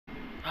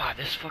Ah,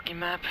 this fucking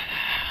map.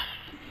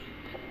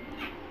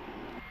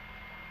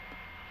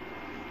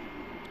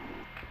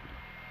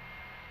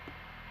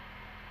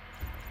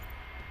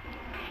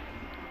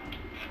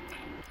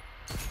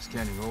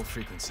 Scanning all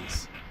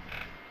frequencies.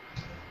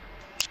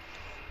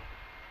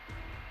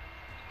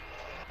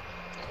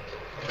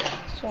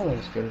 It's only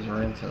as good as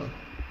Renzo.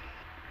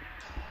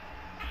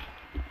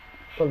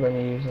 What gun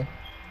you using?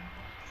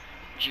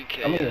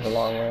 GK. I'm gonna use a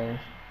long range.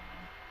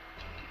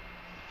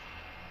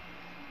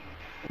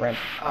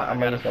 I'm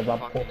gonna use the rub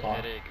pull top.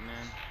 Headache,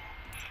 man.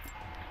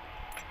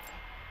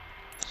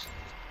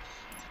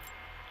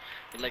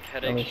 You like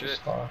headache shit?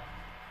 Hell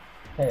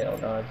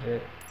no,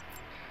 dude.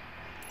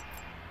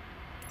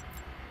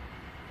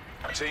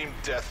 Team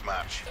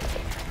deathmatch.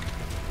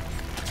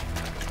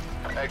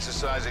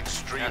 Exercise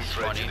extreme That's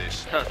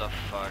prejudice. Funny. What the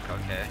fuck?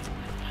 Okay.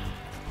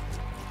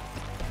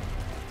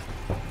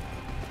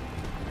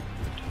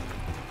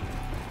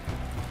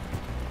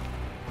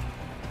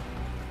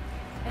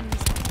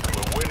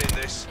 We're winning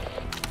this.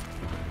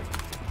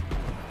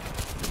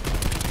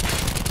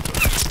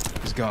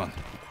 He's gone.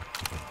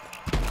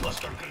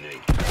 Lost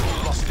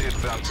the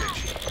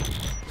advantage.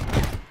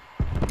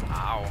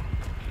 Ow.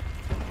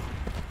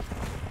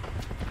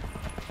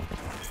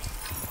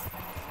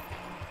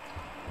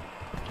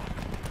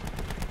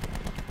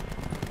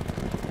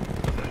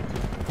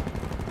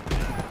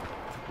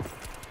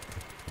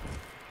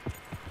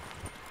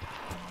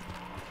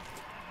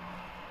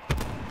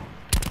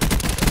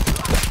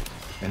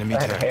 Enemy I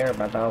had tag. hair in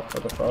my mouth,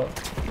 what the fuck?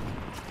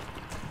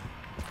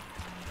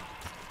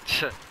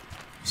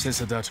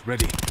 Sensor dart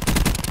ready.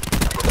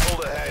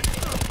 Pull ahead.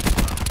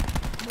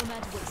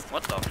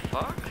 What the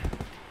fuck?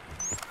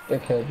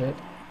 Good kill, dude.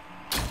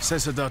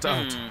 Sensor dart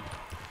out.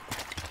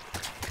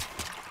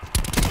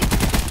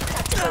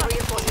 Tactical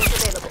reinforcements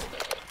available.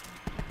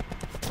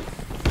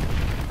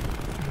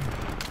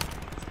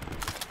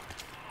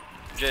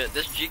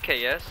 This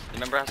GKS,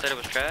 remember I said it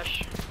was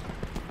trash?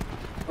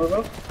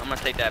 Uh-huh. I'm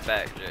gonna take that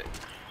back, Jit.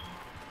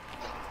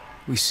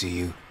 We see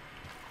you.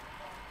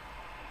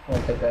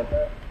 Wanna take that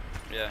back?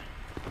 Yeah.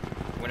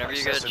 Whenever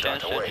you get a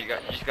chance, you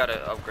just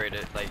gotta upgrade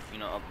it. Like,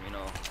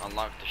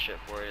 unlock the shit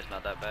for it. It's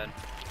not that bad.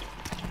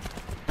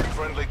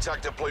 Friendly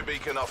tactical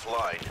beacon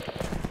offline.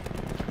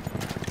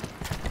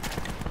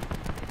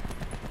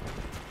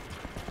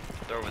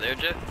 They're over there,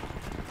 Jit?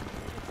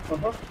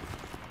 Uh-huh.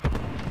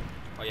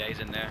 Oh yeah, he's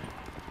in there.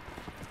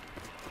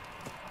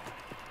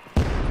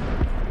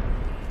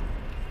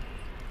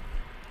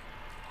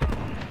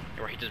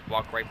 Or he just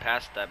walked right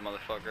past that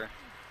motherfucker.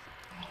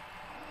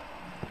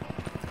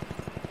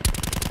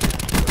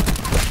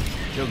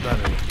 Kill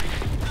battery.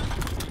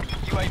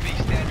 UAV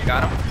standing.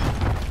 Got him.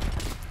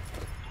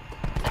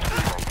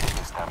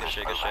 Good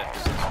shit, good shit.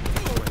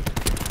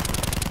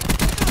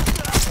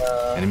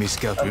 Enemy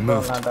scout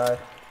removed. Not die.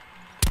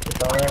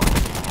 It's alright.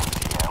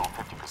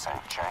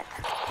 50% check.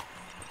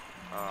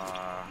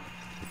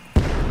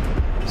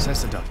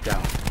 Sensor dart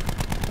down.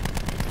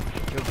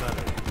 Kill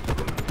battery.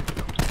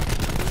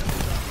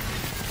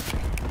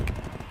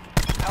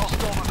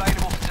 Hellstorm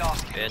available for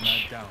tasking.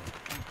 Bitch. Down.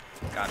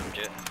 Got him,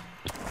 Jit.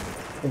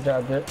 Good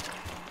job, dude.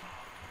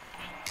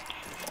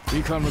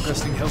 Recon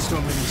requesting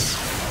Hellstorm release.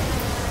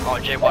 Oh,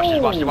 Jay, watch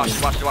this, watch this, watch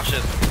this, watch this, watch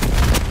this.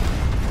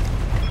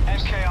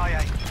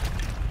 MKIA.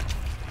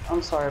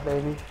 I'm sorry,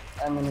 baby.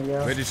 I'm gonna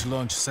go. Ready to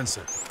launch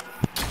sensor.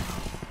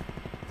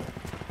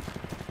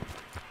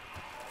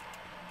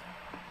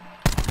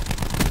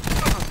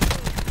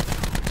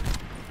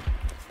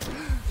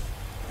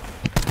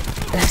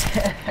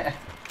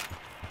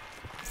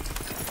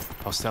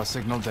 Hostile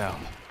signal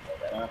down.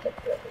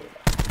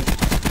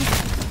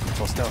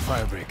 Hostile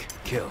firebreak.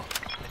 Kill.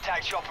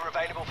 Attack chopper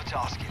available for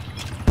tasking.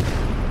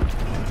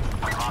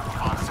 Mark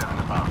 5-7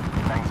 above.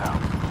 Thanks out.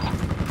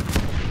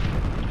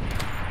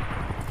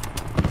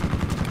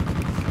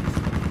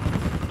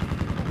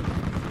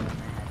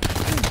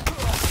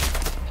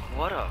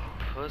 What a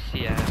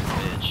pussy ass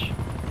bitch.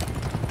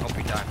 Hope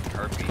you die from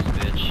herpes,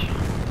 bitch.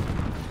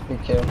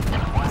 Good kill.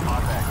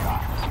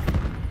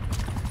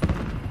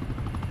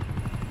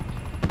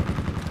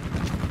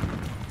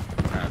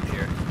 Right up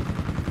here.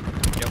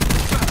 Yep.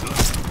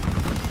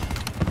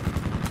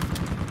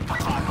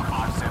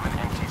 5-7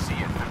 MTC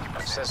at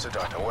 50%. Sensor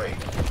dart away.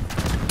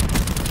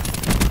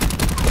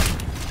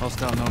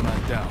 Hostile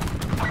nomad down.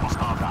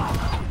 Hostile down.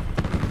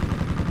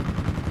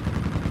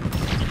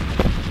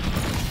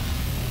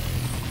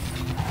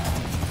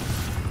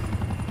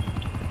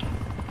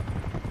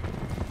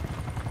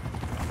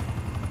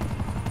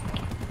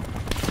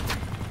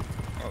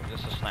 Oh, this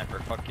is a sniper.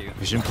 Fuck you.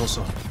 Vision pulse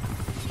on.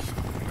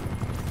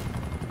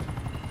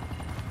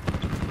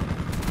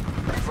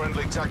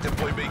 Friendly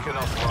tactical beacon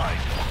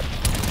offline.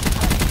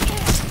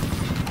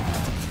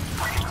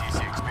 MTC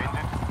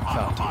expended.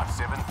 Found.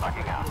 5-7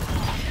 fucking out.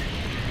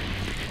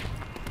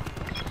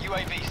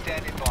 UAV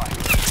standing by.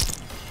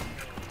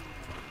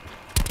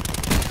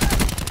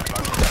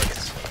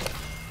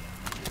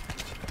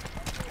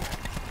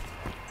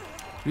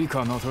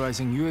 Recon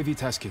authorizing UAV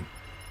tasking.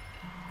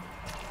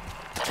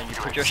 And you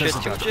put your shit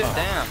to it,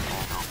 damn.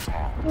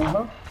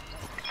 Uh-huh.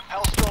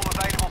 Hellstorm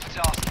available for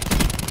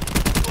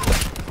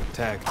tasking.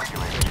 Tag.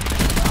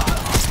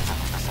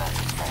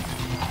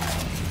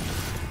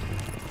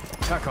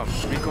 TACOM,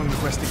 recon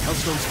requesting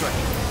Hellstorm strike.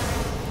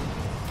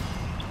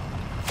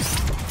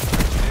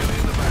 Nearly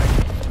in the bag.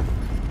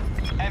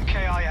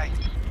 MKIA.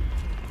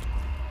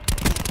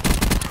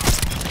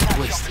 Attack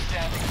Waste. chopper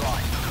standing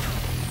by.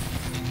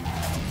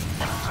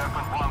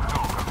 Serpent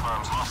 1-2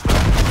 confirms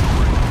hostile.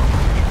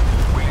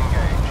 We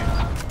engage.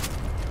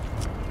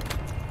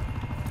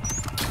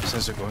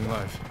 Sensor going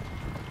live.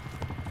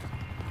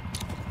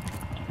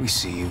 We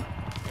see you.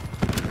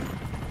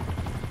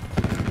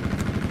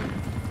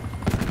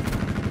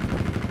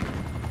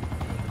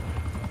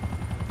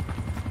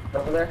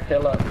 Over there,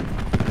 hill up.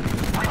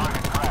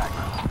 Target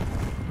cracked.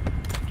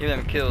 Give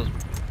them kills.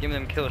 Give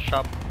them kills,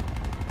 shop.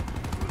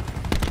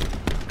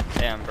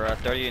 Damn, bro.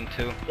 30 and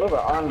 2. We were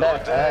on that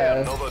Another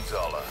day, ass. another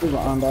dollar. We were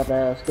on that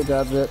ass. Good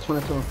job, Jet.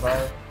 22 and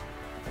 5.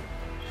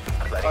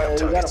 Letting Oh, up yeah, you got a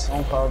targets.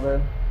 phone call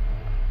there.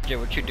 Jit,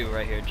 what you do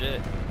right here, Jit?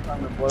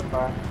 On the board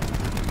fire.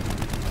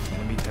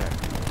 Enemy tag.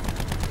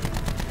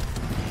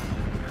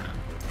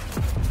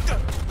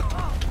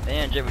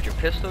 Damn, Jit, with your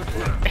pistol,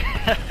 dude.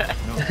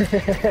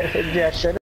 Yeah, shit.